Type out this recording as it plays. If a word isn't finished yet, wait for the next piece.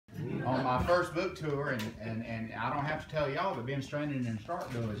on my first book tour, and I don't have to tell y'all that being stranded in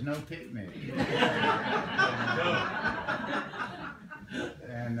Starkville is no picnic.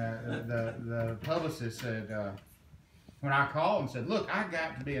 And the publicist said, when I called and said, look, I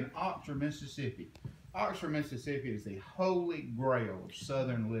got to be in Oxford, Mississippi. Oxford, Mississippi is the holy grail of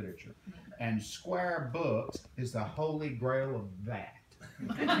Southern literature. And square books is the holy grail of that.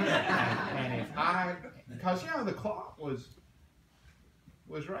 and if because the clock was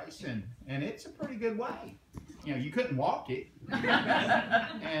racing, and it's a pretty good way. You couldn't walk it.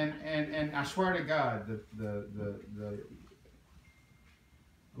 and I swear to God, the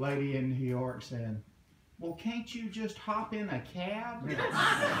lady in New York said, well, can't you just hop in a cab?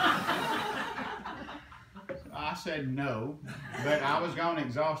 I said no, but I was going to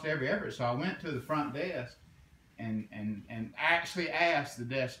exhaust every effort, so I went to the front desk and actually asked the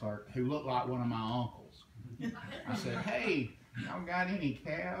desk clerk, who looked like one of my uncles. I said, hey, y'all got any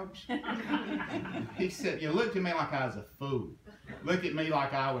cabs? He said, you looked at me like I was a fool. Looked at me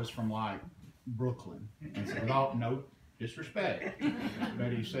like I was from like Brooklyn. And said, oh, no disrespect.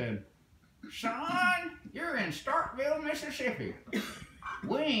 But he said, son, you're in Starkville, Mississippi.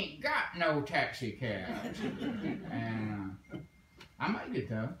 We ain't got no taxi cabs. And I made it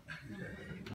though.